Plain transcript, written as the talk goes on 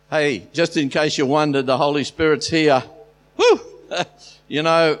Hey, just in case you wondered, the Holy Spirit's here. Woo! You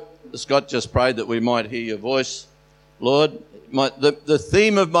know, Scott just prayed that we might hear your voice. Lord, the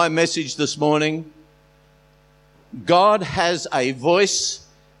theme of my message this morning, God has a voice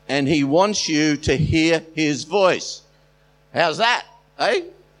and he wants you to hear his voice. How's that? Hey?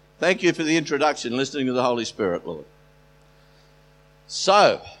 Thank you for the introduction, listening to the Holy Spirit, Lord.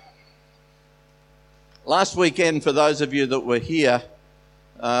 So, last weekend, for those of you that were here,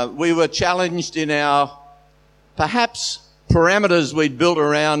 we were challenged in our, perhaps, parameters we'd built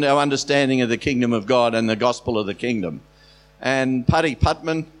around our understanding of the kingdom of God and the gospel of the kingdom. And Paddy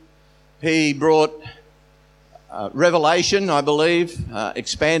Putman, he brought revelation, I believe,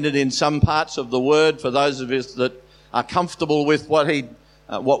 expanded in some parts of the word for those of us that are comfortable with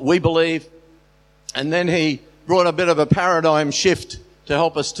what we believe. And then he brought a bit of a paradigm shift to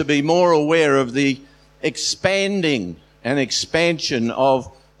help us to be more aware of the expanding and expansion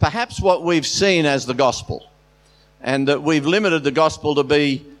of perhaps what we've seen as the gospel. And that we've limited the gospel to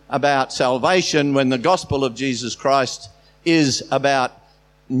be about salvation when the gospel of Jesus Christ is about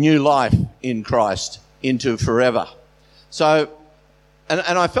new life in Christ into forever. So, and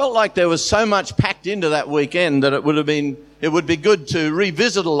I felt like there was so much packed into that weekend that it would be good to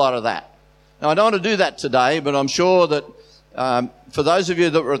revisit a lot of that. Now, I don't want to do that today, but I'm sure that for those of you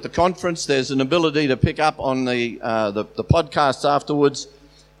that were at the conference, there's an ability to pick up on the podcast afterwards.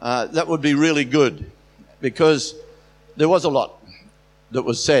 That would be really good because there was a lot that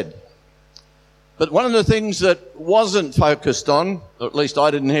was said. But one of the things that wasn't focused on, or at least I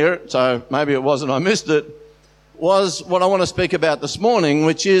didn't hear it, so maybe it wasn't, I missed it, was what I want to speak about this morning,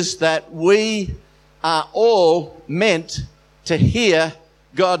 which is that we are all meant to hear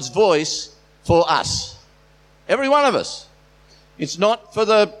God's voice for us. Every one of us. It's not for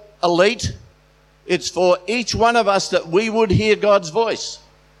the elite. It's for each one of us that we would hear God's voice.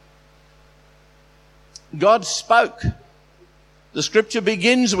 God spoke. The scripture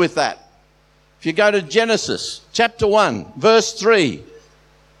begins with that. If you go to Genesis chapter 1, verse 3,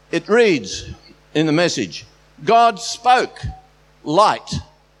 it reads in the Message, God spoke, light,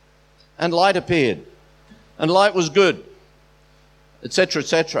 and light appeared, and light was good, etc.,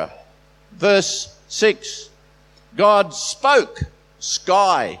 etc. Verse 6, God spoke,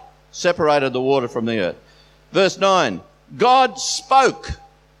 sky separated the water from the earth. Verse 9, God spoke,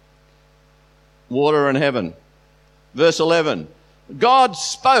 water and heaven. Verse 11, God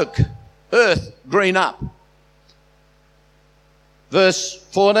spoke, earth green up. Verse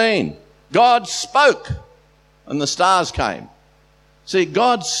 14, God spoke, and the stars came. See,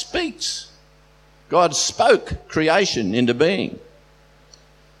 God speaks. God spoke creation into being.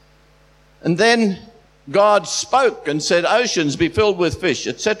 And then God spoke and said, oceans be filled with fish,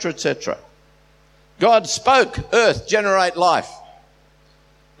 etc., etc. God spoke, earth generate life.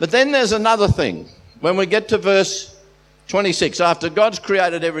 But then there's another thing. When we get to verse 26, after God's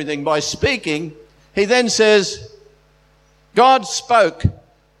created everything by speaking, he then says, God spoke,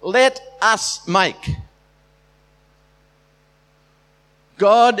 let us make.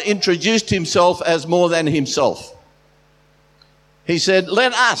 God introduced himself as more than himself. He said,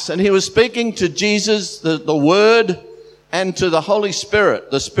 let us, and he was speaking to Jesus, the Word, and to the Holy Spirit,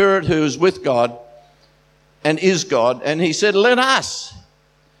 the Spirit who is with God and is God. And he said, let us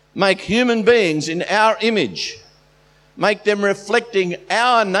make human beings in our image, make them reflecting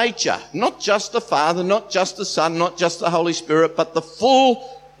our nature, not just the Father, not just the Son, not just the Holy Spirit, but the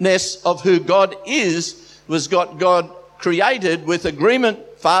fullness of who God is was God created with agreement,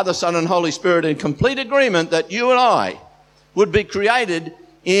 Father, Son, and Holy Spirit, in complete agreement that you and I would be created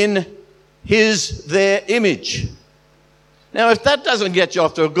in their image. Now, if that doesn't get you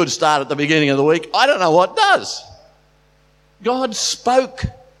off to a good start at the beginning of the week, I don't know what does. God spoke.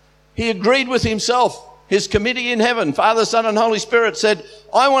 He agreed with himself. His committee in heaven, Father, Son, and Holy Spirit, said,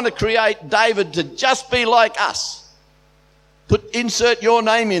 I want to create David to just be like us. Insert your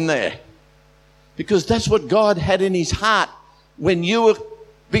name in there. Because that's what God had in his heart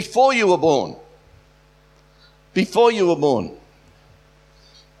before you were born. Before you were born.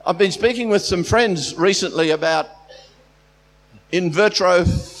 I've been speaking with some friends recently about in vitro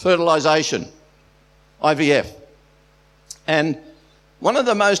fertilization, IVF. And one of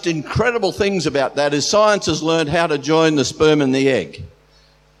the most incredible things about that is science has learned how to join the sperm and the egg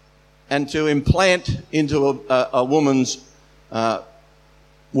and to implant into a woman's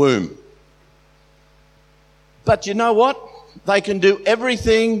womb. But you know what? They can do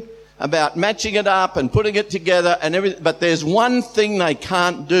everything about matching it up and putting it together and everything, but there's one thing they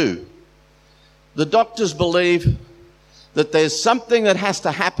can't do. The doctors believe that there's something that has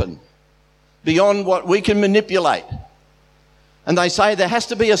to happen beyond what we can manipulate. And they say there has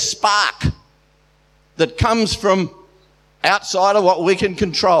to be a spark that comes from outside of what we can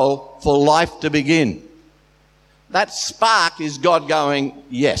control for life to begin. That spark is God going,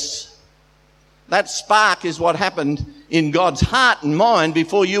 yes. That spark is what happened in God's heart and mind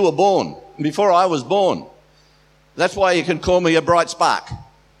before you were born, before I was born. That's why you can call me a bright spark.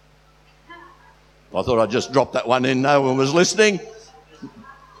 I thought I'd just drop that one in. No one was listening.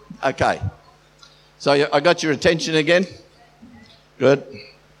 Okay. So I got your attention again? Good.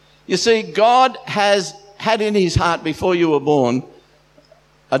 You see, God has had in his heart before you were born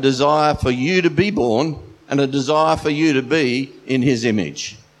a desire for you to be born and a desire for you to be in his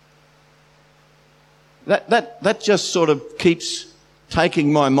image. That just sort of keeps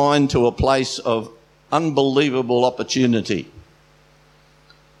taking my mind to a place of unbelievable opportunity.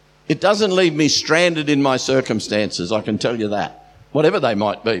 It doesn't leave me stranded in my circumstances, I can tell you that. Whatever they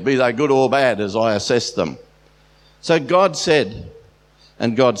might be they good or bad as I assess them. So God said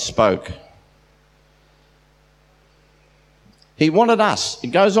and God spoke. He wanted us,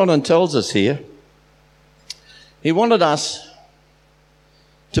 it goes on and tells us here, he wanted us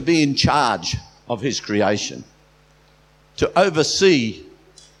to be in charge of his creation, to oversee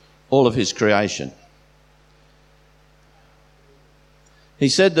all of his creation. He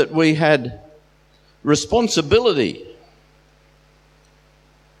said that we had responsibility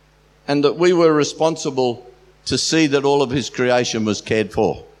and that we were responsible to see that all of his creation was cared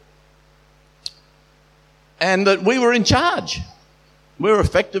for. And that we were in charge. We were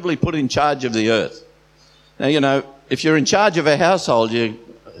effectively put in charge of the earth. Now, you know, if you're in charge of a household, you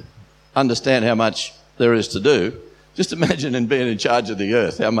understand how much there is to do. Just imagine in being in charge of the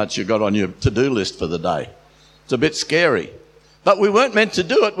earth, how much you got on your to-do list for the day. It's a bit scary. But we weren't meant to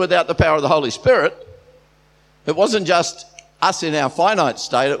do it without the power of the Holy Spirit. It wasn't just us in our finite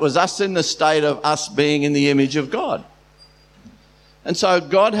state, it was us in the state of us being in the image of God. And so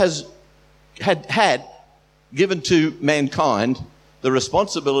God had given to mankind the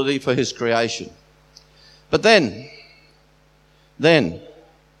responsibility for his creation. But then,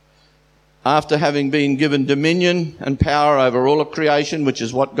 after having been given dominion and power over all of creation, which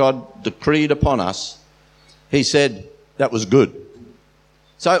is what God decreed upon us, he said that was good.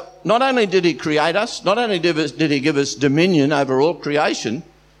 So not only did he create us, not only did he give us dominion over all creation,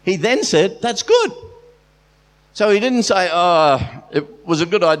 he then said, that's good. So he didn't say, it was a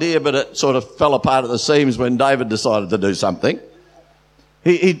good idea, but it sort of fell apart at the seams when David decided to do something.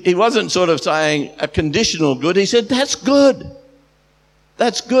 He wasn't sort of saying a conditional good. He said, that's good.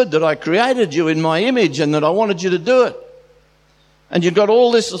 That's good that I created you in my image and that I wanted you to do it. And you've got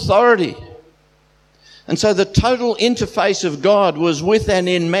all this authority. And so the total interface of God was with and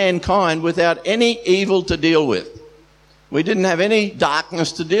in mankind without any evil to deal with. We didn't have any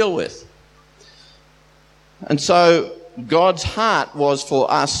darkness to deal with. And so God's heart was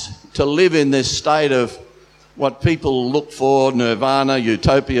for us to live in this state of what people look for, nirvana,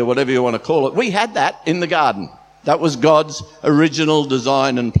 utopia, whatever you want to call it. We had that in the garden. That was God's original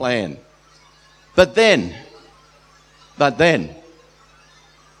design and plan. But then,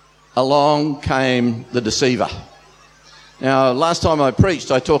 along came the deceiver. Now, last time I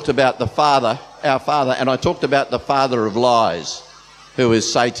preached, I talked about the Father, our Father, and I talked about the father of lies, who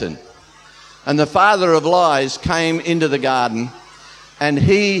is Satan. And the father of lies came into the garden and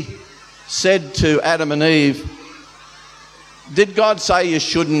he said to Adam and Eve, did God say you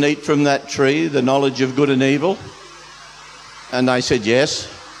shouldn't eat from that tree, the knowledge of good and evil? And they said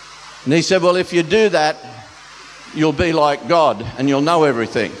yes. And he said, well, if you do that, you'll be like God and you'll know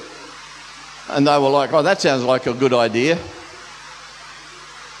everything. And they were like, oh, that sounds like a good idea.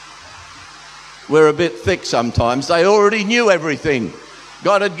 We're a bit thick sometimes. They already knew everything.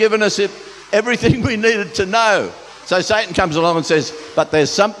 God had given us everything we needed to know. So Satan comes along and says, but there's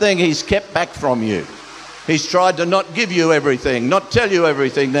something he's kept back from you. He's tried to not give you everything, not tell you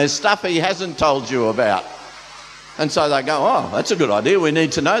everything. There's stuff he hasn't told you about. And so they go, oh, that's a good idea. We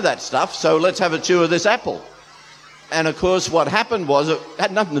need to know that stuff, so let's have a chew of this apple. And of course, what happened was, it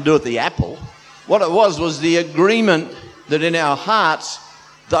had nothing to do with the apple. What it was the agreement that in our hearts,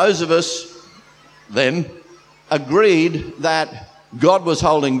 those of us then agreed that God was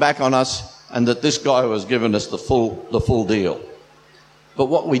holding back on us and that this guy was giving us the full deal. But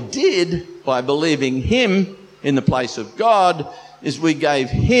what we did by believing him in the place of God is we gave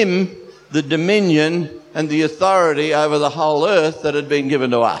him the dominion and the authority over the whole earth that had been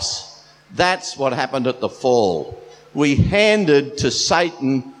given to us. That's what happened at the fall. We handed to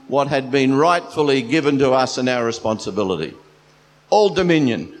Satan what had been rightfully given to us in our responsibility. All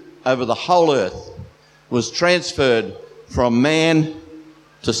dominion over the whole earth was transferred from man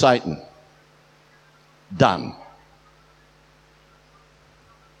to Satan. Done.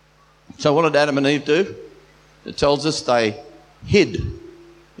 So what did Adam and Eve do? It tells us they hid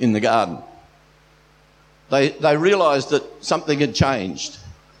in the garden. They realised that something had changed.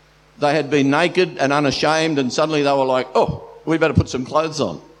 They had been naked and unashamed, and suddenly they were like, oh, we better put some clothes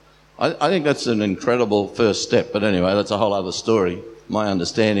on. I think that's an incredible first step. But anyway, that's a whole other story, my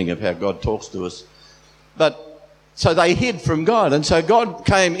understanding of how God talks to us. But so they hid from God. And so God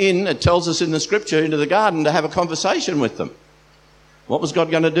came in, it tells us in the scripture, into the garden to have a conversation with them. What was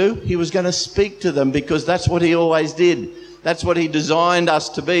God going to do? He was going to speak to them, because that's what he always did. That's what he designed us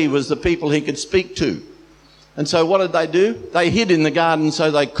to be, was the people he could speak to. And so what did they do? They hid in the garden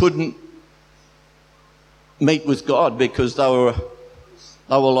so they couldn't meet with God, because they were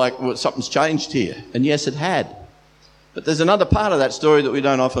like, well, something's changed here. And yes, it had. But there's another part of that story that we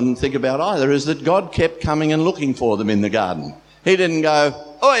don't often think about either, is that God kept coming and looking for them in the garden. He didn't go,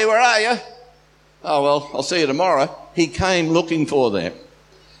 oi, where are you? Oh, well, I'll see you tomorrow. He came looking for them.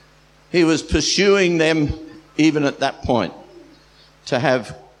 He was pursuing them even at that point to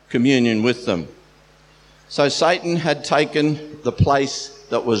have communion with them. So Satan had taken the place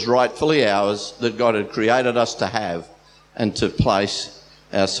that was rightfully ours, that God had created us to have, and to place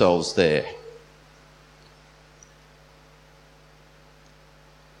ourselves there.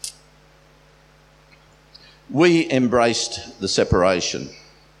 We embraced the separation.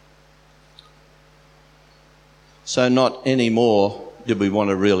 So not anymore did we want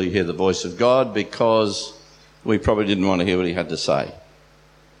to really hear the voice of God, because we probably didn't want to hear what he had to say.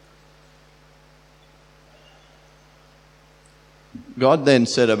 God then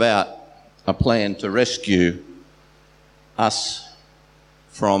set about a plan to rescue us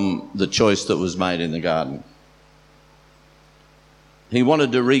from the choice that was made in the garden. He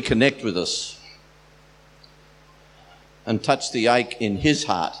wanted to reconnect with us and touch the ache in his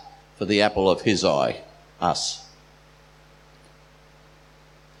heart for the apple of his eye, us.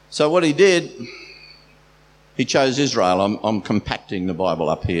 So what he did, he chose Israel. I'm compacting the Bible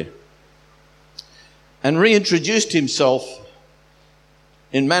up here. And reintroduced himself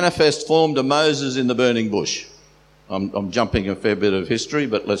in manifest form to Moses in the burning bush. I'm jumping a fair bit of history,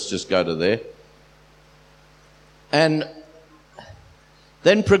 but let's just go to there. And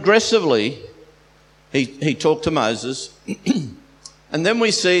then progressively, he talked to Moses. And then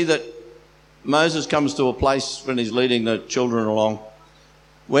we see that Moses comes to a place when he's leading the children along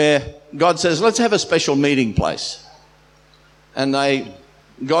where God says, let's have a special meeting place. And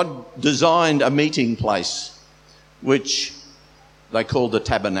God designed a meeting place which they called the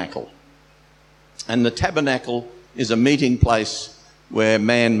tabernacle. And the tabernacle is a meeting place where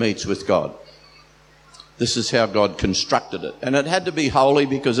man meets with God. This is how God constructed it. And it had to be holy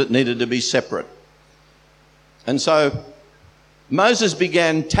because it needed to be separate. And so Moses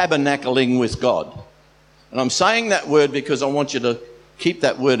began tabernacling with God. And I'm saying that word because I want you to keep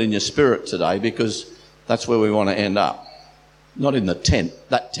that word in your spirit today, because that's where we want to end up. Not in the tent,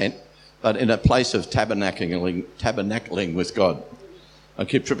 but in a place of tabernacling with God. I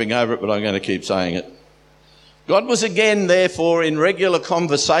keep tripping over it, but I'm going to keep saying it. God was again, therefore, in regular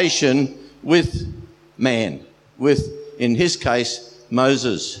conversation with man, with, in his case,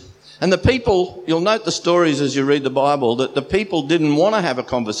 Moses. And the people, you'll note the stories as you read the Bible, that the people didn't want to have a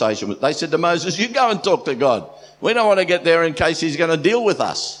conversation with. They said to Moses, you go and talk to God. We don't want to get there in case he's going to deal with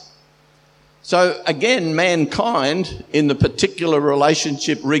us. So again, mankind, in the particular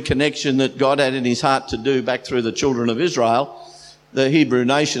relationship reconnection that God had in his heart to do back through the children of Israel, the Hebrew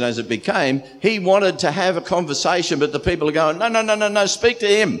nation as it became, he wanted to have a conversation, but the people are going, no, speak to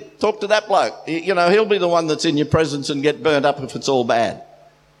him. Talk to that bloke. You know, he'll be the one that's in your presence and get burnt up if it's all bad.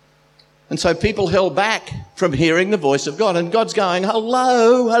 And so people held back from hearing the voice of God. And God's going,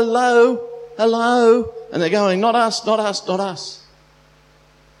 hello, hello, hello. And they're going, not us, not us, not us.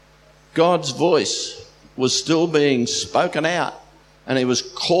 God's voice was still being spoken out, and he was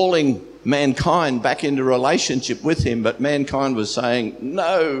calling mankind back into relationship with him, but mankind was saying,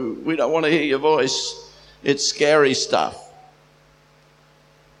 no, we don't want to hear your voice. It's scary stuff.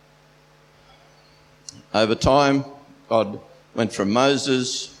 Over time, God went from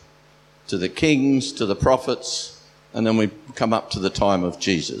Moses to the kings, to the prophets, and then we come up to the time of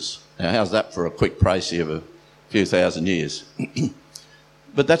Jesus. Now, how's that for a quick précis of a few thousand years?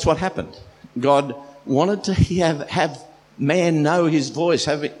 But that's what happened. God wanted to have man know his voice,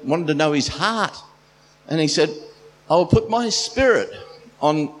 wanted to know his heart. And he said, I will put my spirit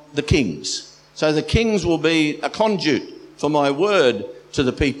on the kings. So the kings will be a conduit for my word to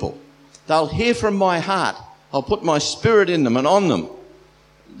the people. They'll hear from my heart. I'll put my spirit in them and on them,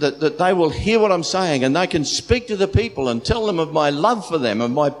 that they will hear what I'm saying, and they can speak to the people and tell them of my love for them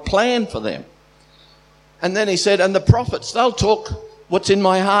and my plan for them. And then he said, and the prophets, they'll talk what's in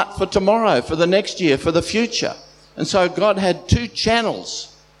my heart for tomorrow, for the next year, for the future. And so God had two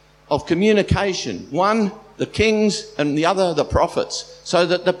channels of communication. One, the kings, and the other, the prophets, so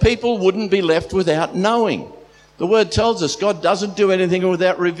that the people wouldn't be left without knowing. The word tells us God doesn't do anything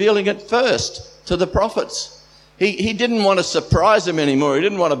without revealing it first to the prophets. He didn't want to surprise them anymore. He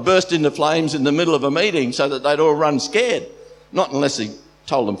didn't want to burst into flames in the middle of a meeting so that they'd all run scared. Not unless he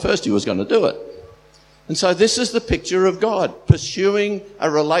told them first he was going to do it. And so this is the picture of God, pursuing a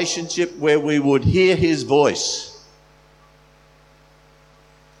relationship where we would hear his voice.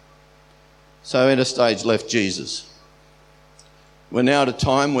 So at a stage left Jesus. We're now at a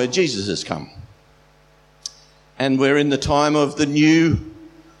time where Jesus has come. And we're in the time of the new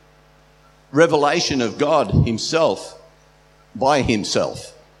revelation of God himself by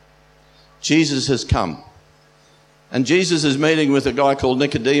himself. Jesus has come. And Jesus is meeting with a guy called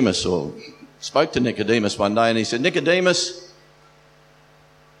Nicodemus, or spoke to Nicodemus one day, and he said, Nicodemus,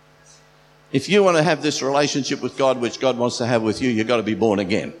 if you want to have this relationship with God, which God wants to have with you, you've got to be born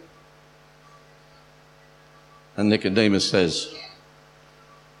again. And Nicodemus says,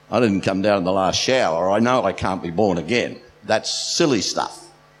 I didn't come down in the last shower. I know I can't be born again. That's silly stuff.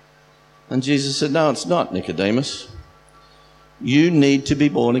 And Jesus said, no, it's not, Nicodemus. You need to be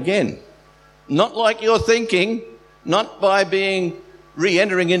born again. Not like you're thinking, not by being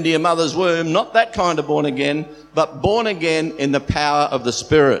re-entering into your mother's womb, not that kind of born again, but born again in the power of the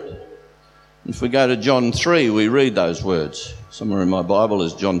Spirit. If we go to John 3, we read those words. Somewhere in my Bible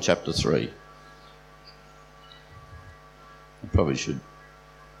is John chapter 3. I probably should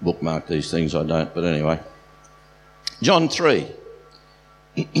bookmark these things, I don't, but anyway. John 3,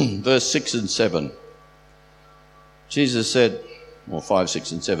 verse 6 and 7. Jesus said, or 5,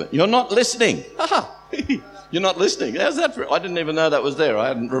 6 and 7, you're not listening. You're not listening. How's that for? I didn't even know that was there. I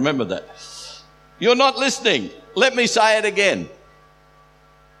hadn't remembered that. You're not listening. Let me say it again.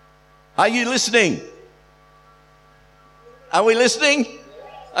 Are you listening? Are we listening?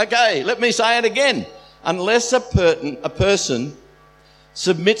 Okay, let me say it again. Unless a person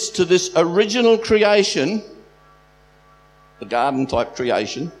submits to this original creation, the garden type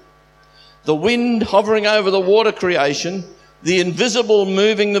creation, the wind hovering over the water creation, the invisible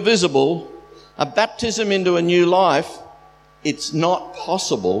moving the visible, a baptism into a new life, it's not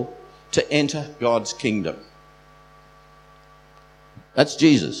possible to enter God's kingdom. That's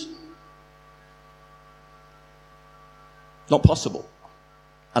Jesus. Not possible.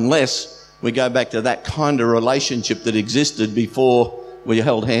 Unless we go back to that kind of relationship that existed before we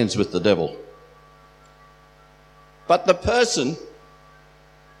held hands with the devil. But the person,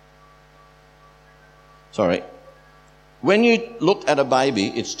 when you look at a baby,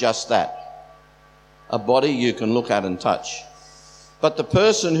 it's just that. A body you can look at and touch. But the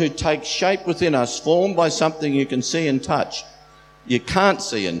person who takes shape within us, formed by something you can see and touch, you can't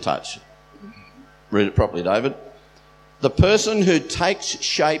see and touch. Read it properly, David. The person who takes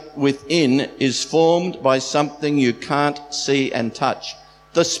shape within is formed by something you can't see and touch.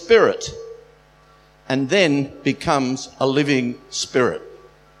 The Spirit. And then becomes a living spirit.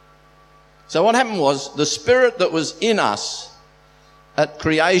 So what happened was the spirit that was in us at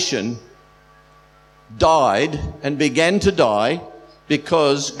creation died and began to die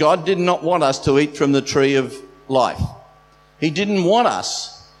because God did not want us to eat from the tree of life. He didn't want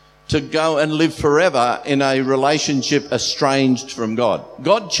us to go and live forever in a relationship estranged from God.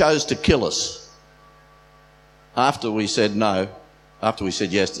 God chose to kill us after we said no, after we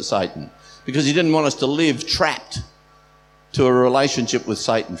said yes to Satan, because he didn't want us to live trapped to a relationship with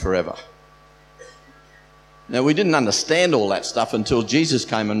Satan forever. Now, we didn't understand all that stuff until Jesus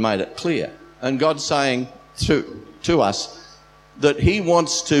came and made it clear. And God's saying to us that he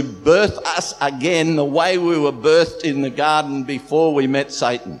wants to birth us again the way we were birthed in the garden before we met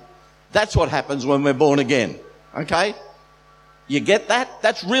Satan. That's what happens when we're born again. Okay? You get that?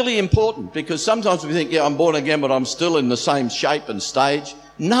 That's really important, because sometimes we think, yeah, I'm born again, but I'm still in the same shape and stage.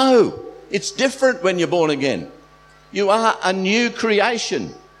 No, it's different when you're born again. You are a new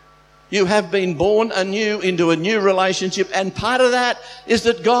creation. You have been born anew into a new relationship, and part of that is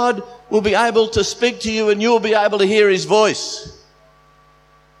that God will be able to speak to you and you'll be able to hear his voice.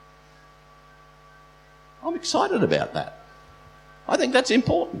 I'm excited about that. I think that's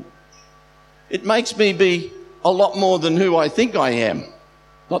important. It makes me be a lot more than who I think I am.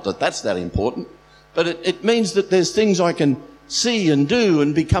 Not that that's that important, but it means that there's things I can see and do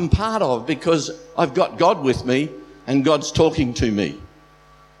and become part of because I've got God with me and God's talking to me.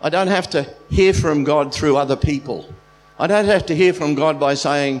 I don't have to hear from God through other people. I don't have to hear from God by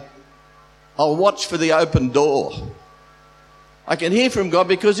saying, I'll watch for the open door. I can hear from God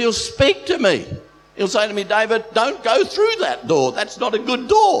because he'll speak to me. He'll say to me, David, don't go through that door. That's not a good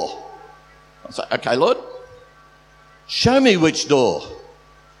door. I'll say, okay, Lord, show me which door.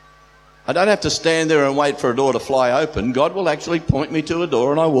 I don't have to stand there and wait for a door to fly open. God will actually point me to a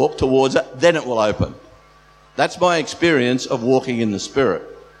door and I walk towards it, then it will open. That's my experience of walking in the Spirit.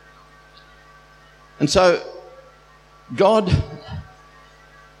 And so God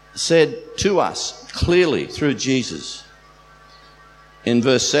said to us clearly through Jesus in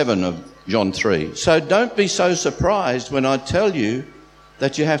verse 7 of John 3, so don't be so surprised when I tell you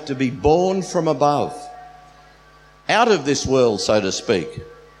that you have to be born from above, out of this world, so to speak.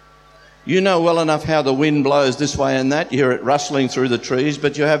 You know well enough how the wind blows this way and that. You hear it rustling through the trees,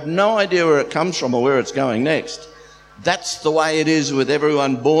 but you have no idea where it comes from or where it's going next. That's the way it is with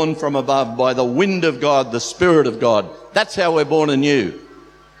everyone born from above by the wind of God, the Spirit of God. That's how we're born anew.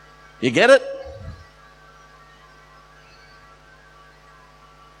 You get it?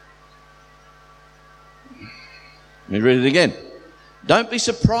 Let me read it again. Don't be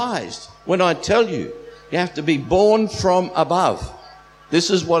surprised when I tell you you have to be born from above. This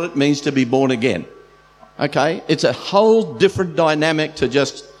is what it means to be born again. Okay? It's a whole different dynamic to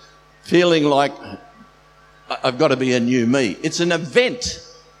just feeling like I've got to be a new me. It's an event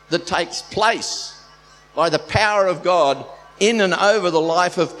that takes place by the power of God in and over the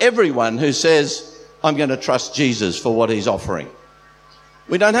life of everyone who says, I'm going to trust Jesus for what he's offering.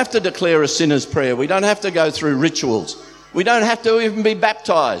 We don't have to declare a sinner's prayer. We don't have to go through rituals. We don't have to even be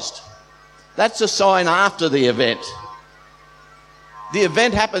baptized. That's a sign after the event. The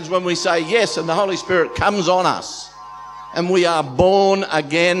event happens when we say yes and the Holy Spirit comes on us and we are born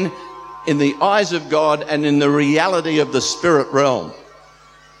again in the eyes of God and in the reality of the spirit realm.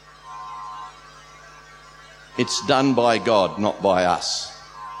 It's done by God, not by us.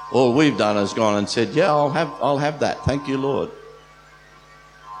 All we've done is gone and said, yeah, I'll have that. Thank you, Lord.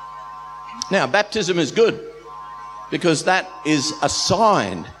 Now, baptism is good because that is a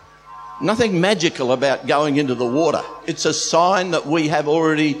sign. Nothing magical about going into the water. It's a sign that we have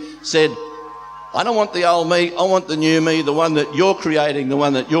already said, I don't want the old me, I want the new me, the one that you're creating, the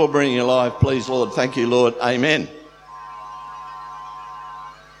one that you're bringing alive. Please, Lord, thank you, Lord. Amen.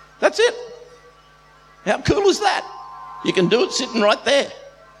 That's it. How cool is that? You can do it sitting right there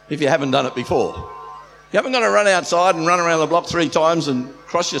if you haven't done it before. You haven't got to run outside and run around the block 3 times and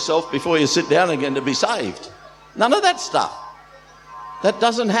cross yourself before you sit down again to be saved. None of that stuff. That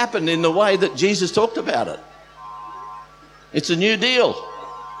doesn't happen in the way that Jesus talked about it. It's a new deal.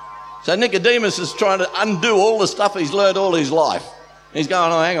 So Nicodemus is trying to undo all the stuff he's learned all his life. He's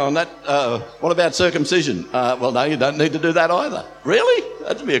going, oh, hang on, what about circumcision? Well, no, you don't need to do that either. Really?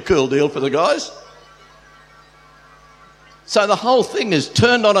 That'd be a cool deal for the guys. So the whole thing is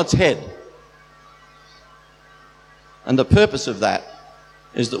turned on its head. And the purpose of that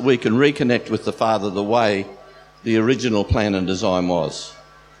is that we can reconnect with the Father the way the original plan and design was.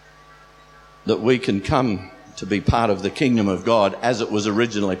 That we can come to be part of the kingdom of God as it was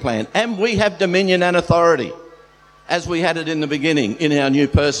originally planned. And we have dominion and authority as we had it in the beginning in our new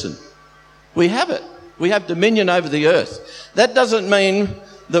person. We have it. We have dominion over the earth. That doesn't mean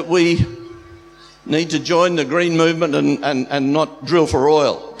that we need to join the green movement and not drill for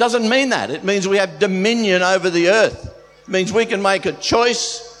oil. It doesn't mean that. It means we have dominion over the earth. It means we can make a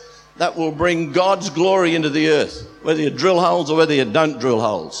choice that will bring God's glory into the earth, whether you drill holes or whether you don't drill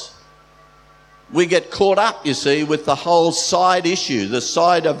holes. We get caught up, you see, with the whole side issue, the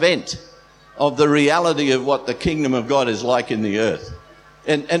side event of the reality of what the kingdom of God is like in the earth.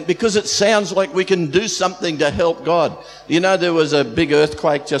 And because it sounds like we can do something to help God. You know, there was a big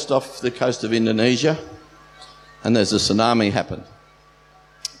earthquake just off the coast of Indonesia, and there's a tsunami happened.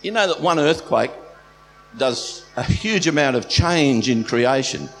 You know that one earthquake does a huge amount of change in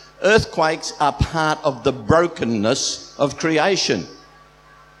creation. Earthquakes are part of the brokenness of creation.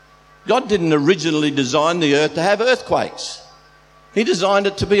 God didn't originally design the earth to have earthquakes. He designed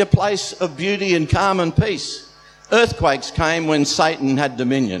it to be a place of beauty and calm and peace. Earthquakes came when Satan had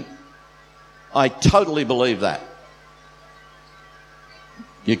dominion. I totally believe that.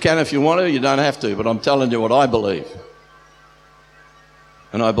 You can if you want to, you don't have to, but I'm telling you what I believe.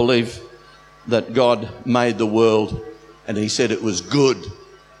 And I believe that God made the world and he said it was good.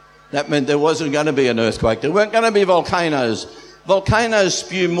 That meant there wasn't going to be an earthquake. There weren't going to be volcanoes. Volcanoes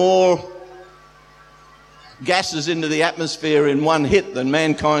spew more gases into the atmosphere in one hit than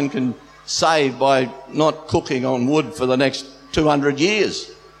mankind can save by not cooking on wood for the next 200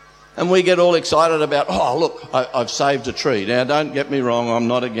 years. And we get all excited about, oh, look, I've saved a tree. Now, don't get me wrong, I'm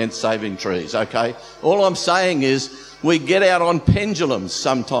not against saving trees, okay? All I'm saying is we get out on pendulums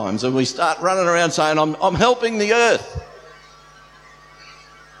sometimes and we start running around saying, I'm helping the earth.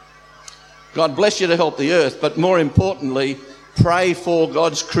 God bless you to help the earth, but more importantly, pray for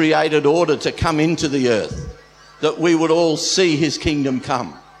God's created order to come into the earth, that we would all see his kingdom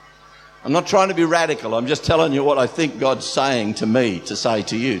come. I'm not trying to be radical. I'm just telling you what I think God's saying to me to say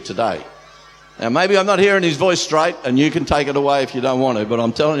to you today. Now, maybe I'm not hearing his voice straight, and you can take it away if you don't want to, but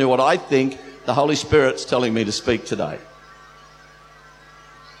I'm telling you what I think the Holy Spirit's telling me to speak today.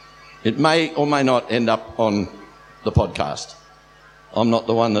 It may or may not end up on the podcast. I'm not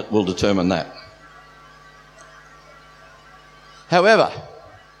the one that will determine that. However,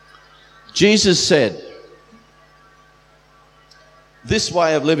 Jesus said, this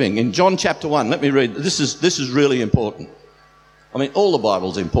way of living, in John chapter 1, let me read, this is really important. I mean, all the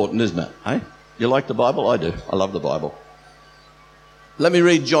Bible's important, isn't it? Eh? You like the Bible? I do. I love the Bible. Let me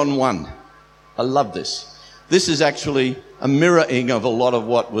read John 1. I love this. This is actually a mirroring of a lot of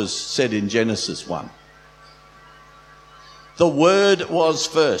what was said in Genesis 1. The Word was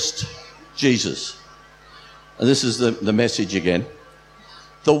first, Jesus. And this is the message again.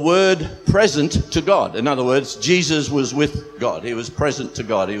 The Word present to God. In other words, Jesus was with God. He was present to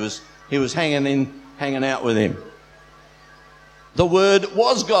God. He was hanging out with him. The Word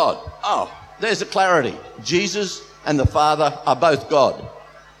was God. Oh, there's the clarity. Jesus and the Father are both God.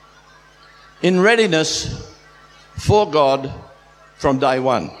 In readiness for God from day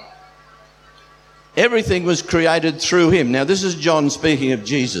one. Everything was created through him. Now, this is John speaking of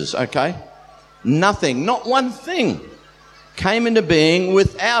Jesus, okay? Nothing, not one thing, came into being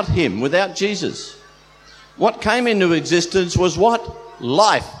without him, without Jesus. What came into existence was what?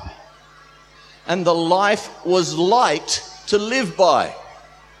 Life. And the life was light to live by.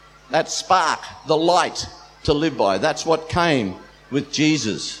 That spark, the light to live by. That's what came with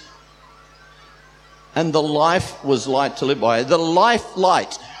Jesus. And the life was light to live by. The life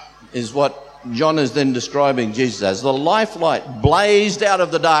light is what John is then describing Jesus as. The life light blazed out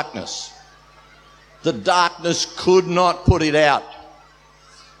of the darkness. The darkness could not put it out.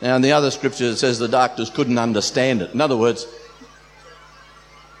 Now, in the other scripture, it says the darkness couldn't understand it. In other words,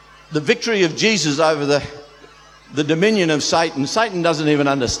 the victory of Jesus over the dominion of Satan, Satan doesn't even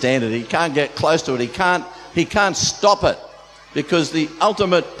understand it. He can't get close to it. He can't stop it, because the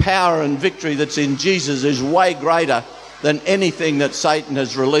ultimate power and victory that's in Jesus is way greater than anything that Satan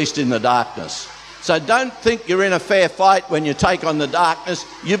has released in the darkness. So don't think you're in a fair fight when you take on the darkness.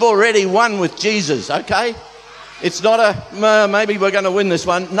 You've already won with Jesus, okay? It's not maybe we're going to win this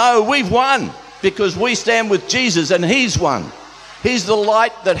one. No, we've won because we stand with Jesus and he's won. He's the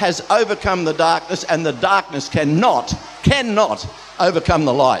light that has overcome the darkness, and the darkness cannot overcome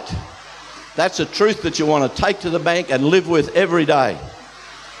the light. That's a truth that you want to take to the bank and live with every day.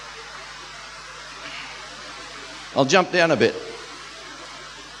 I'll jump down a bit.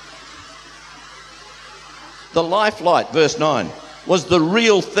 The life light, verse 9, was the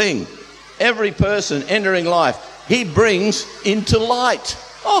real thing. Every person entering life, he brings into light.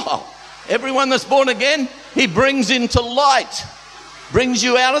 Oh, everyone that's born again, he brings into light. Brings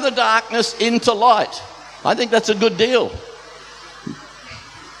you out of the darkness into light. I think that's a good deal.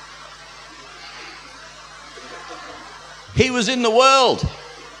 He was in the world,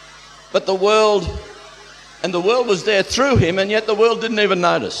 but the world was there through him, and yet the world didn't even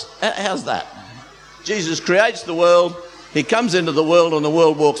notice. How's that? Jesus creates the world, he comes into the world, and the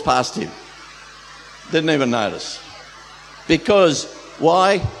world walks past him. Didn't even notice. Because,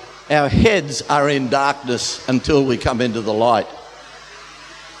 why? Our heads are in darkness until we come into the light.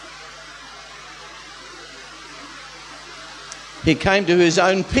 He came to his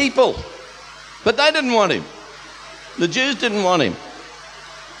own people, but they didn't want him. The Jews didn't want him.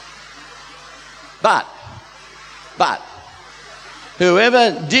 But,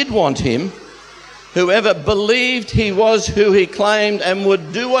 whoever did want him, whoever believed he was who he claimed and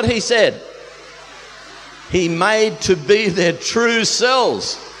would do what he said, he made to be their true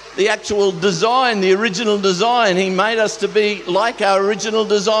selves. The actual design, the original design, he made us to be like our original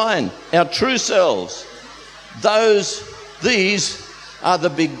design, our true selves. These are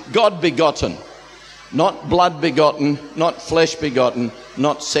the God begotten, not blood begotten, not flesh begotten,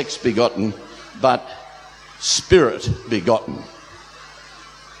 not sex begotten, but spirit begotten.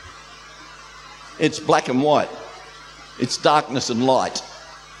 It's black and white. It's darkness and light.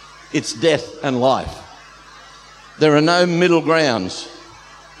 It's death and life. There are no middle grounds.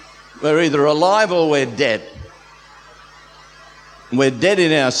 We're either alive or we're dead. We're dead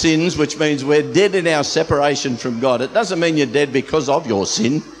in our sins, which means we're dead in our separation from God. It doesn't mean you're dead because of your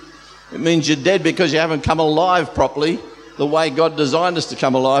sin. It means you're dead because you haven't come alive properly, the way God designed us to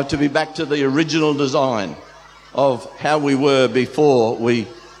come alive, to be back to the original design of how we were before we,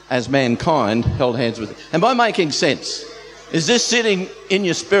 as mankind, held hands with Him. Am I making sense? Is this sitting in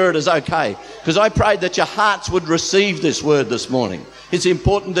your spirit as okay? Because I prayed that your hearts would receive this word this morning. It's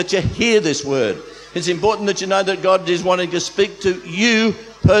important that you hear this word. It's important that you know that God is wanting to speak to you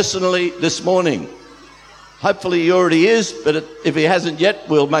personally this morning. Hopefully he already is, but if he hasn't yet,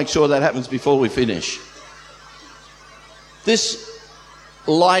 we'll make sure that happens before we finish. This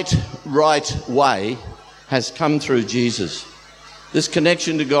light, right way has come through Jesus. This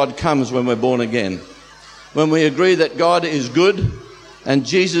connection to God comes when we're born again. When we agree that God is good and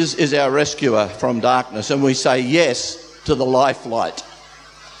Jesus is our rescuer from darkness, and we say yes to the life light.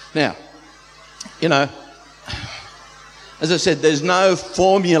 Now, you know, as I said, there's no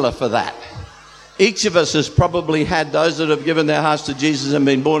formula for that. Each of us has probably had, those that have given their hearts to Jesus and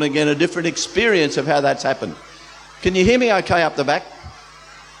been born again, a different experience of how that's happened. Can you hear me okay up the back?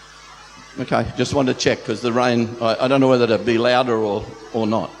 Okay, just wanted to check because the rain, I don't know whether to be louder or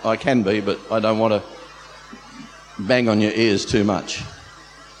not. I can be, but I don't want to bang on your ears too much.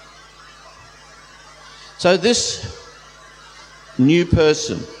 So this new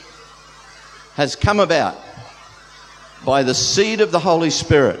person has come about by the seed of the Holy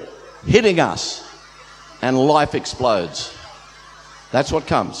Spirit hitting us, and life explodes. That's what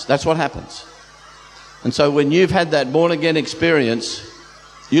comes. That's what happens. And so when you've had that born-again experience,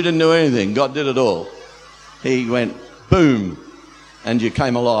 you didn't do anything. God did it all. He went boom, and you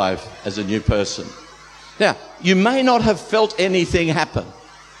came alive as a new person. Now, you may not have felt anything happen,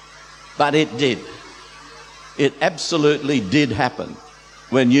 but it did. It absolutely did happen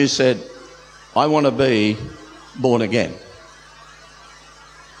when you said, I want to be born again.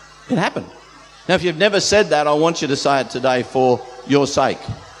 It happened. Now, if you've never said that, I want you to say it today for your sake.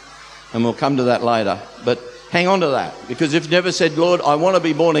 And we'll come to that later. But hang on to that. Because if you've never said, Lord, I want to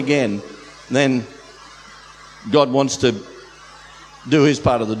be born again, then God wants to do his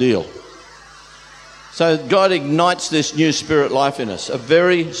part of the deal. So God ignites this new spirit life in us. A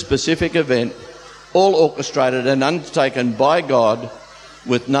very specific event, all orchestrated and undertaken by God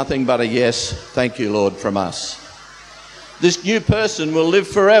with nothing but a yes, thank you, Lord, from us. This new person will live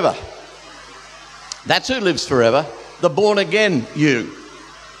forever. That's who lives forever. The born again you.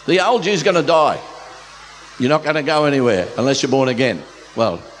 The old you's going to die. You're not going to go anywhere unless you're born again.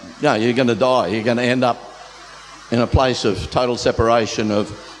 Well, no, you're going to die. You're going to end up in a place of total separation,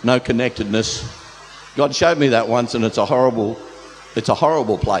 of no connectedness. God showed me that once, and it's a horrible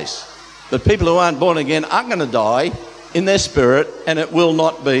place. But people who aren't born again are going to die in their spirit, and it will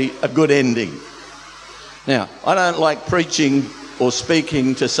not be a good ending. Now, I don't like preaching or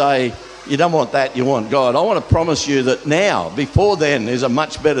speaking to say, you don't want that, you want God. I want to promise you that now, before then, is a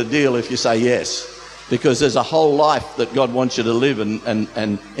much better deal if you say yes. Because there's a whole life that God wants you to live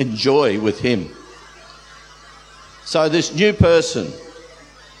and enjoy with him. So this new person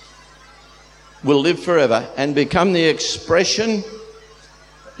will live forever and become the expression,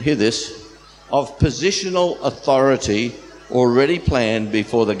 hear this, of positional authority already planned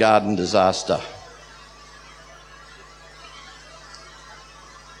before the garden disaster.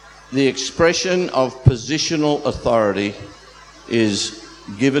 The expression of positional authority is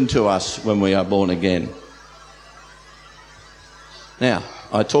given to us when we are born again. Now,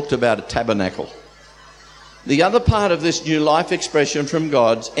 I talked about a tabernacle. The other part of this new life expression from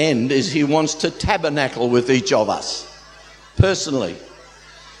God's end is he wants to tabernacle with each of us, personally.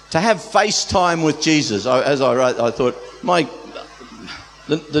 To have FaceTime with Jesus. As I wrote, I thought,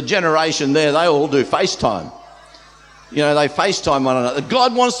 the generation there, they all do FaceTime. You know, they FaceTime one another.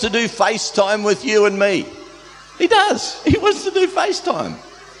 God wants to do FaceTime with you and me. He does. He wants to do FaceTime.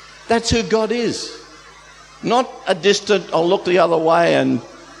 That's who God is. Not a distant, I'll look the other way and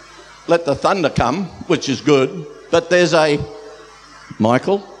let the thunder come, which is good. But there's a,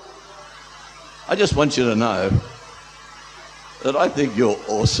 Michael, I just want you to know that I think you're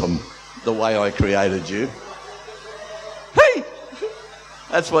awesome the way I created you. Hey!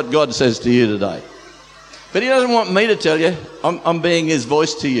 That's what God says to you today. But he doesn't want me to tell you. I'm being his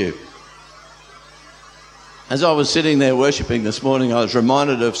voice to you. As I was sitting there worshipping this morning, I was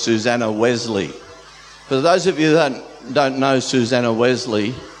reminded of Susanna Wesley. For those of you that don't know Susanna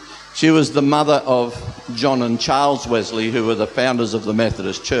Wesley, she was the mother of John and Charles Wesley, who were the founders of the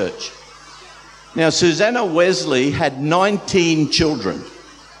Methodist Church. Now, Susanna Wesley had 19 children.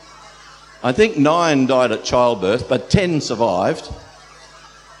 I think 9 died at childbirth, but 10 survived.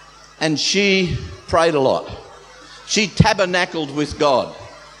 And she prayed a lot. She tabernacled with God.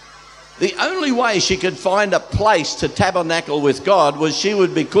 The only way she could find a place to tabernacle with God was she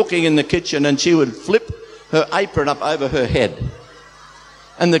would be cooking in the kitchen and she would flip her apron up over her head.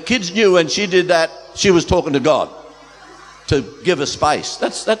 And the kids knew when she did that, she was talking to God to give her space.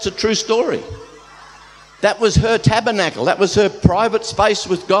 That's a true story. That was her tabernacle. That was her private space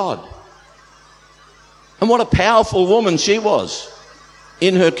with God. And what a powerful woman she was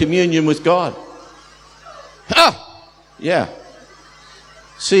in her communion with God. Yeah.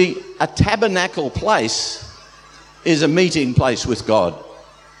 See, a tabernacle place is a meeting place with God.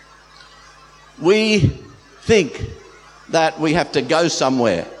 We think that we have to go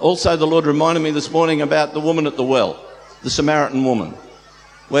somewhere. Also, the Lord reminded me this morning about the woman at the well, the Samaritan woman,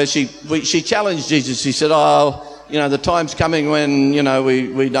 where she challenged Jesus. She said, the time's coming when,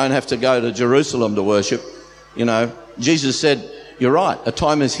 we don't have to go to Jerusalem to worship. Jesus said, you're right, a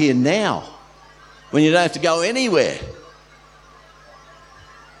time is here now when you don't have to go anywhere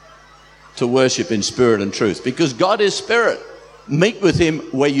to worship in spirit and truth, because God is spirit. Meet with him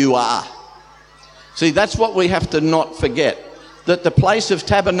where you are. See, that's what we have to not forget, that the place of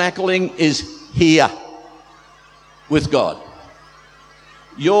tabernacling is here with God.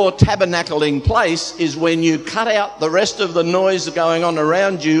 Your tabernacling place is when you cut out the rest of the noise going on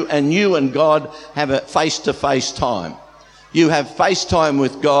around you and you and God have a face-to-face time. You have face time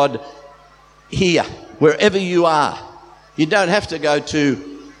with God here, wherever you are. You don't have to go to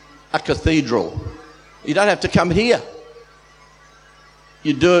a cathedral. You don't have to come here.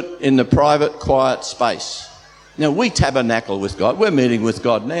 You do it in the private, quiet space. Now, we tabernacle with God. We're meeting with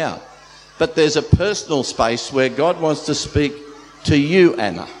God now. But there's a personal space where God wants to speak to you,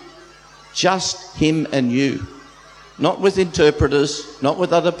 Anna. Just him and you. Not with interpreters, not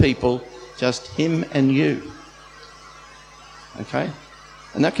with other people, just him and you. Okay?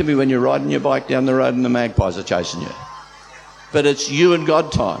 And that can be when you're riding your bike down the road and the magpies are chasing you. But it's you and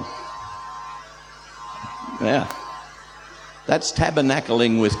God time. Yeah. That's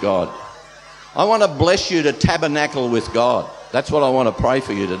tabernacling with God. I want to bless you to tabernacle with God. That's what I want to pray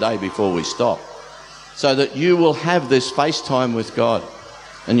for you today before we stop. So that you will have this face time with God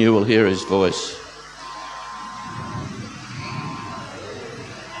and you will hear his voice.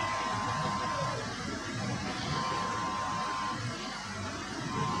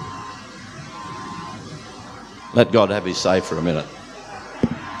 Let God have his say for a minute.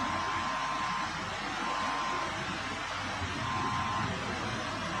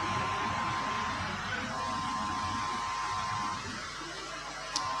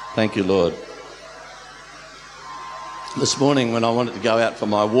 Thank you, Lord. This morning when I wanted to go out for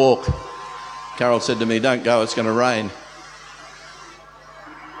my walk, Carol said to me, don't go, it's going to rain.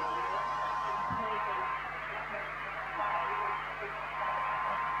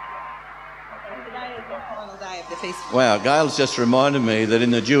 Today is the final day of the feast. Wow, Gail's just reminded me that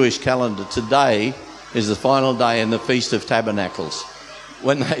in the Jewish calendar, today is the final day in the Feast of Tabernacles.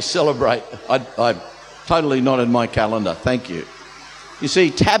 When they celebrate, I totally not in my calendar, thank you. You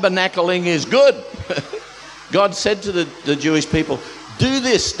see, tabernacling is good. God said to the Jewish people, do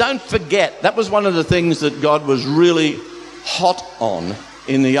this, don't forget. That was one of the things that God was really hot on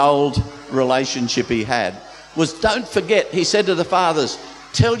in the old relationship he had, was don't forget. He said to the fathers,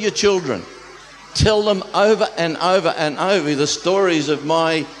 tell your children, tell them over and over and over the stories of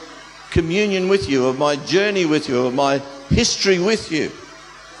my communion with you, of my journey with you, of my history with you.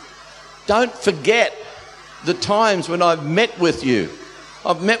 Don't forget the times when I've met with you.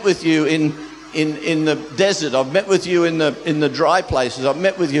 I've met with you in the desert. I've met with you in the dry places. I've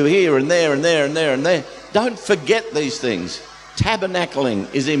met with you here and there and there and there and there. Don't forget these things.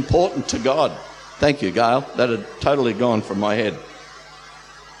 Tabernacling is important to God. Thank you, Gail. That had totally gone from my head.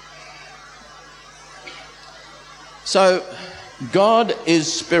 So, God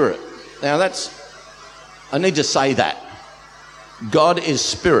is spirit. Now I need to say that. God is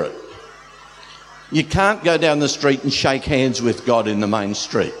spirit. You can't go down the street and shake hands with God in the main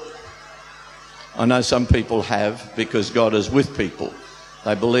street. I know some people have, because God is with people.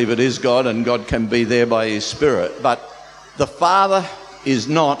 They believe it is God and God can be there by his spirit. But the Father is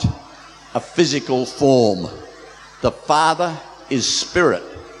not a physical form. The Father is spirit.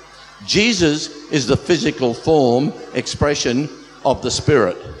 Jesus is the physical form, expression of the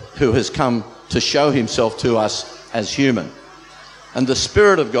Spirit who has come to show himself to us as human. And the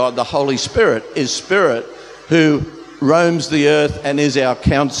Spirit of God, the Holy Spirit, is Spirit who roams the earth and is our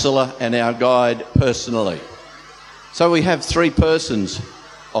counselor and our guide personally. So we have three persons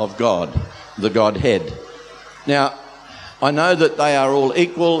of God, the Godhead. Now, I know that they are all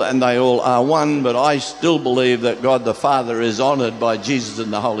equal and they all are one, but I still believe that God the Father is honoured by Jesus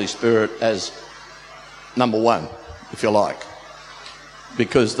and the Holy Spirit as number one, if you like,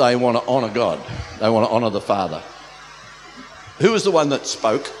 because they want to honour God. They want to honour the Father. Who was the one that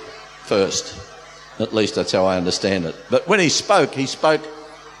spoke first? At least that's how I understand it. But when he spoke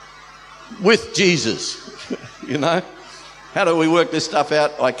with Jesus. You know? How do we work this stuff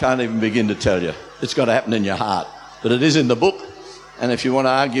out? I can't even begin to tell you. It's got to happen in your heart. But it is in the book. And if you want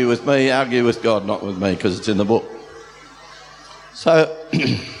to argue with me, argue with God, not with me, because it's in the book. So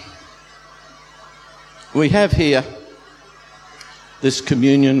we have here this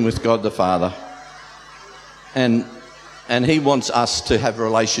communion with God the Father. And he wants us to have a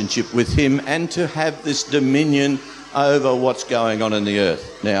relationship with him and to have this dominion over what's going on in the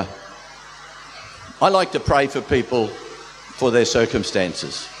earth. Now, I like to pray for people for their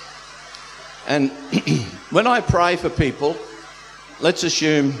circumstances. And when I pray for people, let's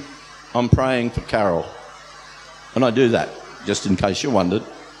assume I'm praying for Carol. And I do that, just in case you wondered.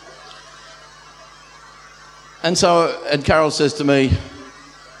 And Carol says to me,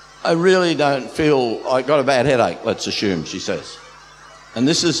 I really don't feel, I got a bad headache, let's assume, she says. And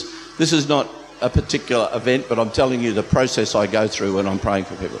this is not a particular event, but I'm telling you the process I go through when I'm praying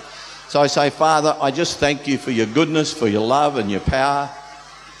for people. So I say, Father, I just thank you for your goodness, for your love and your power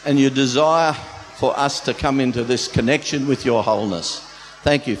and your desire for us to come into this connection with your wholeness.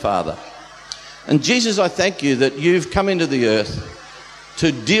 Thank you, Father. And Jesus, I thank you that you've come into the earth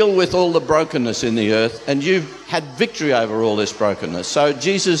to deal with all the brokenness in the earth, and you've had victory over all this brokenness. So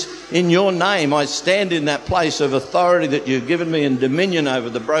Jesus, in your name, I stand in that place of authority that you've given me and dominion over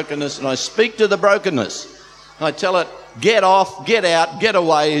the brokenness, and I speak to the brokenness. I tell it, get off, get out, get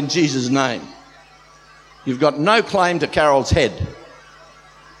away in Jesus' name. You've got no claim to Carol's head.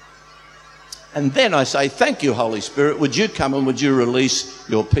 And then I say, thank you, Holy Spirit. Would you come and would you release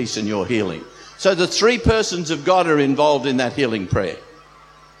your peace and your healing? So the three persons of God are involved in that healing prayer.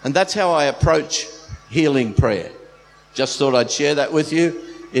 And that's how I approach healing prayer. Just thought I'd share that with you.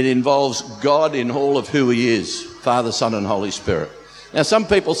 It involves God in all of who he is, Father, Son and Holy Spirit. Now, some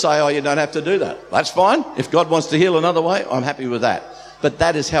people say, oh, you don't have to do that. That's fine. If God wants to heal another way, I'm happy with that. But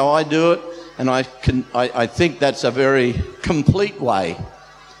that is how I do it. And I think that's a very complete way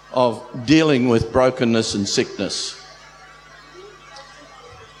of dealing with brokenness and sickness.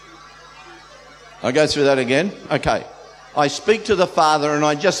 I go through that again? Okay. I speak to the Father and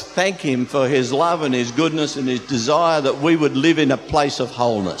I just thank him for his love and his goodness and his desire that we would live in a place of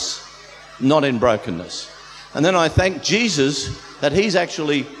wholeness, not in brokenness. And then I thank Jesus that he's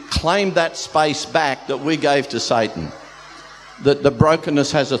actually claimed that space back that we gave to Satan. That the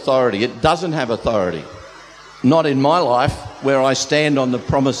brokenness has authority. It doesn't have authority. Not in my life, where I stand on the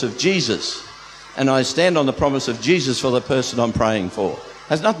promise of Jesus. And I stand on the promise of Jesus for the person I'm praying for. It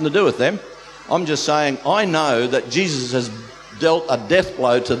has nothing to do with them. I'm just saying, I know that Jesus has dealt a death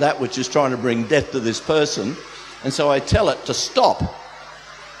blow to that which is trying to bring death to this person. And so I tell it to stop.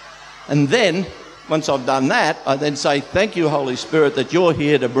 And then, once I've done that, I then say, thank you, Holy Spirit, that you're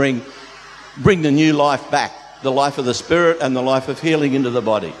here to bring the new life back. The life of the Spirit and the life of healing into the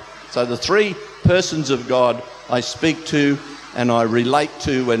body. So the three persons of God I speak to and I relate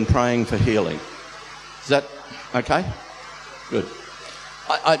to when praying for healing. Is that okay? Good.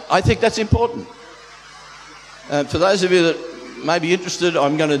 I think that's important. For those of you that may be interested,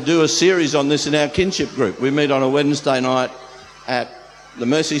 I'm going to do a series on this in our kinship group. We meet on a Wednesday night at the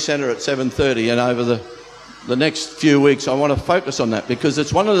Mercy Centre at 7:30, and over the next few weeks I want to focus on that because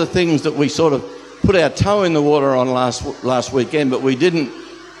it's one of the things that we sort of put our toe in the water on last weekend, but we didn't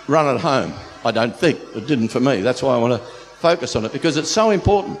run it home. I don't think. It didn't for me. That's why I want to focus on it, because it's so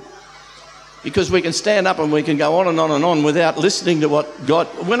important. Because we can stand up and we can go on and on and on without listening to what God...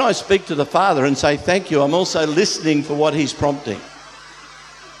 When I speak to the Father and say thank you, I'm also listening for what he's prompting.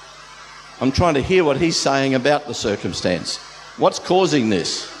 I'm trying to hear what he's saying about the circumstance. What's causing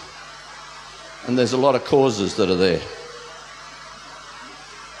this? And there's a lot of causes that are there.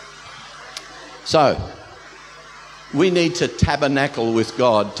 So, we need to tabernacle with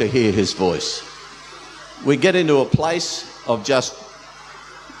God to hear his voice. We get into a place of just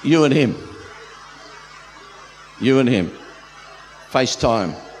you and him. You and him.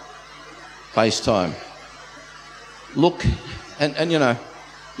 FaceTime. Look, and you know,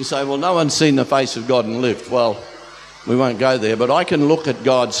 you say, well, no one's seen the face of God and lived. Well, we won't go there, but I can look at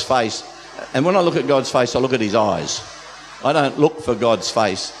God's face. And when I look at God's face, I look at his eyes. I don't look for God's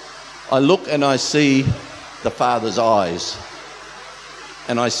face. I look and I see the Father's eyes.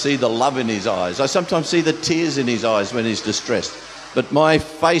 And I see the love in his eyes. I sometimes see the tears in his eyes when he's distressed. But my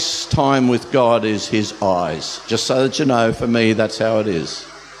face time with God is his eyes. Just so that you know, for me, that's how it is.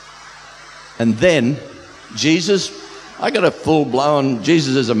 And then, Jesus, I got a full-blown,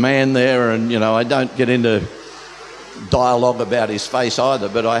 Jesus is a man there, and, you know, I don't get into dialogue about his face either,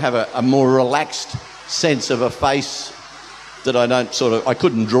 but I have a more relaxed sense of a face that I don't I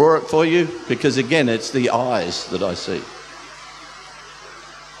couldn't draw it for you, because again, it's the eyes that I see.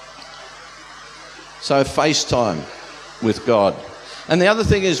 So FaceTime with God. And the other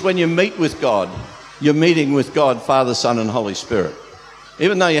thing is, when you meet with God, you're meeting with God, Father, Son, and Holy Spirit.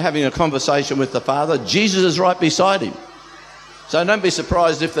 Even though you're having a conversation with the Father, Jesus is right beside him. So don't be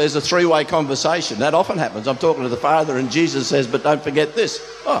surprised if there's a three-way conversation. That often happens. I'm talking to the Father and Jesus says, but don't forget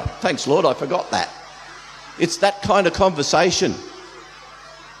this. Oh, thanks, Lord, I forgot that. It's that kind of conversation.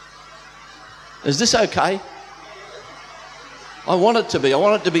 Is this okay? I want it to be. I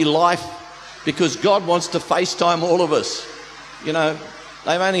want it to be life, because God wants to FaceTime all of us. You know,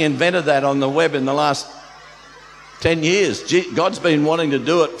 they've only invented that on the web in the last 10 years. God's been wanting to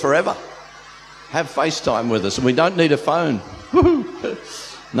do it forever. Have FaceTime with us, and we don't need a phone.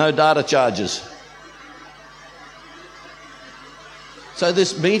 No data charges. So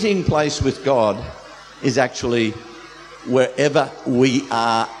this meeting place with God is actually wherever we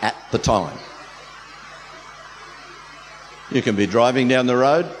are at the time. You can be driving down the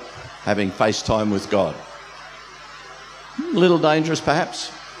road, having FaceTime with God. A little dangerous perhaps,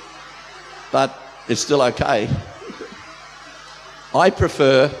 but it's still okay. I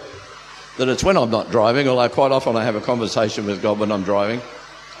prefer that it's when I'm not driving, although quite often I have a conversation with God when I'm driving.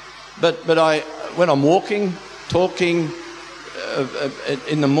 But when I'm walking, talking,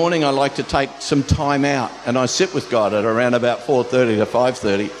 in the morning I like to take some time out, and I sit with God at around about 4:30 to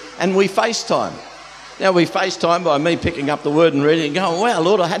 5:30, and we FaceTime. Now we FaceTime by me picking up the word and reading and going, wow,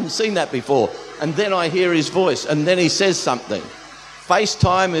 Lord, I hadn't seen that before. And then I hear his voice, and then he says something.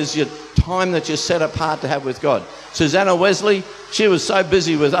 FaceTime is your time that you set apart to have with God. Susanna Wesley, she was so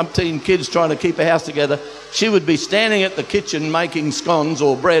busy with umpteen kids trying to keep a house together, she would be standing at the kitchen making scones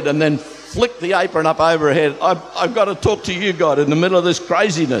or bread and then flick the apron up over her head. I've got to talk to you, God, in the middle of this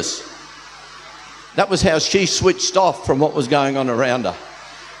craziness. That was how she switched off from what was going on around her.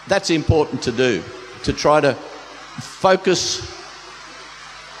 That's important to do, to try to focus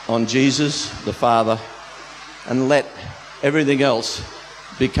on Jesus, the Father, and let everything else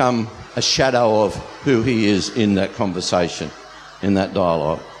become a shadow of who he is in that conversation, in that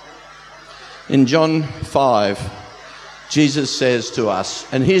dialogue. In John 5, Jesus says to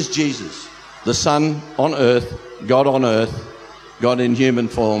us, and here's Jesus, the Son on earth, God in human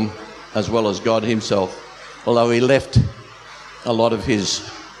form, as well as God himself, although he left a lot of his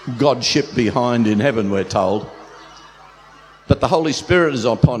Godship behind in heaven, we're told. But the Holy Spirit is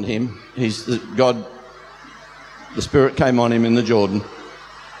upon him. The Spirit came on him in the Jordan.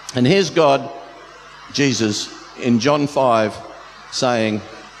 And here's God, Jesus, in John 5, saying,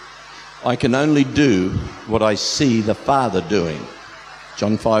 I can only do what I see the Father doing.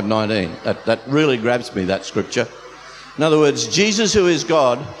 John 5:19. That really grabs me, that scripture. In other words, Jesus, who is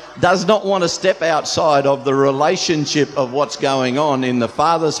God, does not want to step outside of the relationship of what's going on in the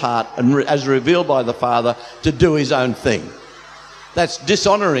Father's heart and as revealed by the Father to do his own thing. That's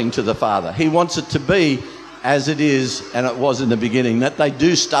dishonouring to the Father. He wants it to be as it is and it was in the beginning, that they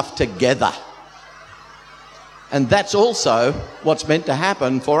do stuff together. And that's also what's meant to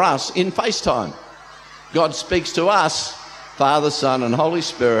happen for us in FaceTime. God speaks to us, Father, Son and Holy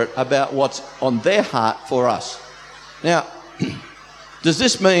Spirit, about what's on their heart for us. Now, does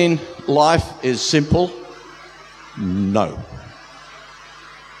this mean life is simple? No.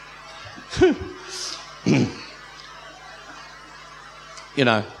 You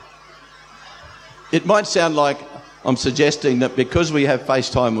know, it might sound like I'm suggesting that because we have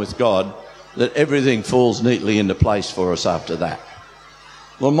FaceTime with God, that everything falls neatly into place for us after that.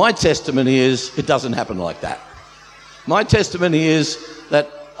 Well, my testimony is it doesn't happen like that. My testimony is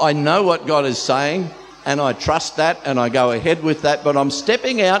that I know what God is saying and I trust that and I go ahead with that, but I'm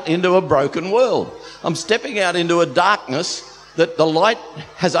stepping out into a broken world. I'm stepping out into a darkness that the light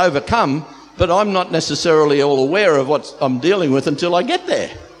has overcome, but I'm not necessarily all aware of what I'm dealing with until I get there.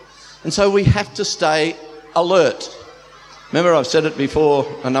 And so we have to stay alert. Remember, I've said it before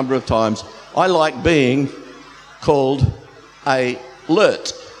a number of times, I like being called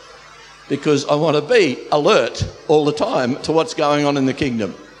alert because I want to be alert all the time to what's going on in the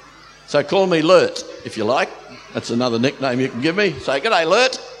kingdom. So call me Lert, if you like. That's another nickname you can give me. Say, g'day,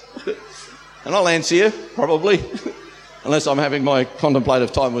 Lert. And I'll answer you, probably, unless I'm having my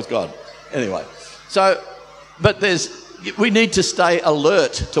contemplative time with God. Anyway, but we need to stay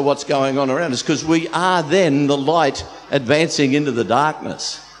alert to what's going on around us because we are then the light advancing into the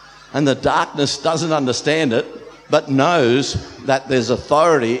darkness. And the darkness doesn't understand it, but knows that there's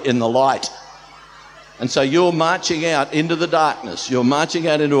authority in the light. And so you're marching out into the darkness. You're marching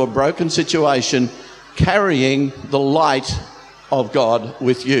out into a broken situation, carrying the light of God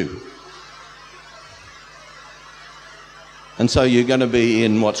with you. And so you're going to be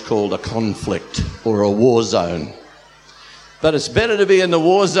in what's called a conflict or a war zone. But it's better to be in the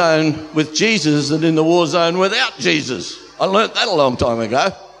war zone with Jesus than in the war zone without Jesus. I learnt that a long time ago.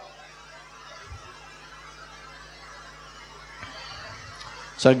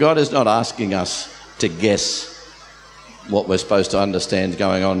 So God is not asking us to guess what we're supposed to understand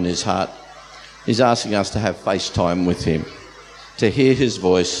going on in his heart. He's asking us to have face time with him, to hear his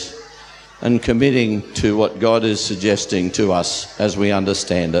voice and committing to what God is suggesting to us as we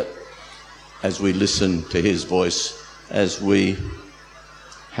understand it, as we listen to his voice, as we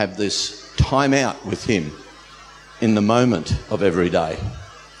have this time out with him in the moment of every day.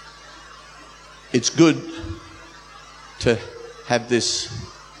 It's good to have this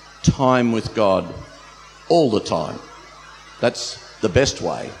time with God all the time. That's the best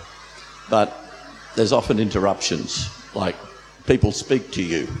way. But there's often interruptions, like people speak to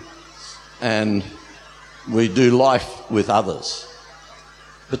you and we do life with others.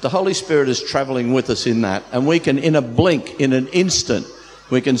 But the Holy Spirit is travelling with us in that, and we can, in a blink, in an instant,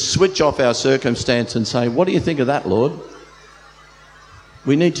 we can switch off our circumstance and say, what do you think of that, Lord?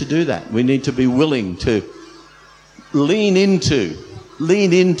 We need to do that. We need to be willing to lean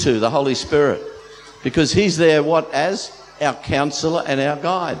into the Holy Spirit, because he's there, as our counsellor and our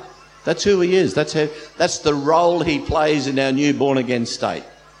guide. That's who he is. That's the role he plays in our new born-again state.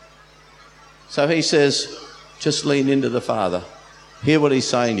 So he says, just lean into the Father. Hear what he's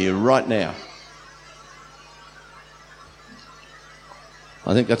saying to you right now.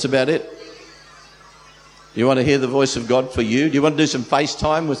 I think that's about it. You want to hear the voice of God for you? Do you want to do some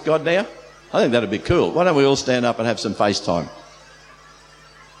FaceTime with God now? I think that'd be cool. Why don't we all stand up and have some FaceTime?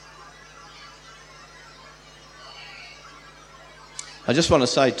 I just want to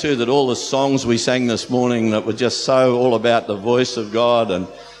say too that all the songs we sang this morning that were just so all about the voice of God and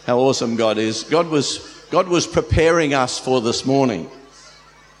how awesome God is, God was preparing us for this morning,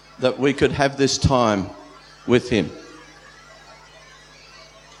 that we could have this time with him.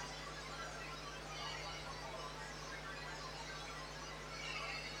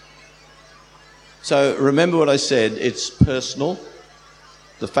 So remember what I said, it's personal.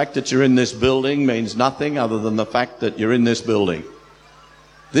 The fact that you're in this building means nothing other than the fact that you're in this building.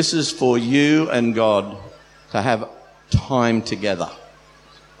 This is for you and God to have time together.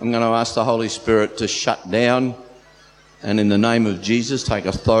 I'm going to ask the Holy Spirit to shut down and in the name of Jesus take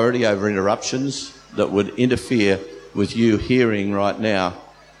authority over interruptions that would interfere with you hearing right now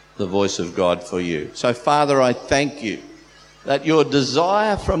the voice of God for you. So Father, I thank you that your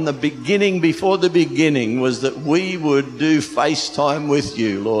desire from the beginning, before the beginning, was that we would do FaceTime with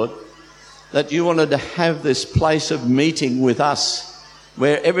you, Lord. That you wanted to have this place of meeting with us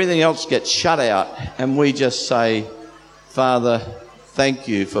where everything else gets shut out and we just say, Father, thank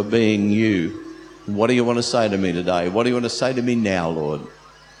you for being you. What do you want to say to me today? What do you want to say to me now, Lord?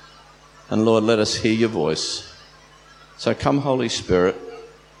 And Lord, let us hear your voice. So come, Holy Spirit,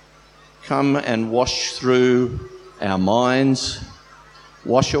 come and wash through our minds,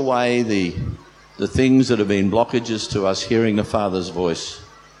 wash away the things that have been blockages to us hearing the Father's voice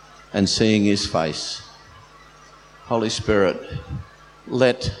and seeing his face. Holy Spirit,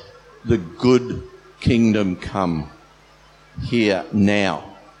 let the good kingdom come here now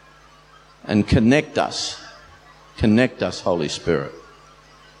and connect us, Holy Spirit.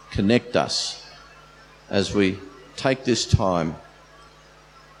 Connect us as we take this time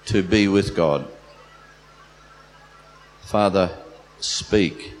to be with God. Father,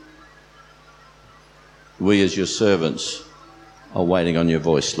 speak. We as your servants are waiting on your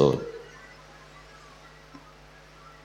voice, Lord.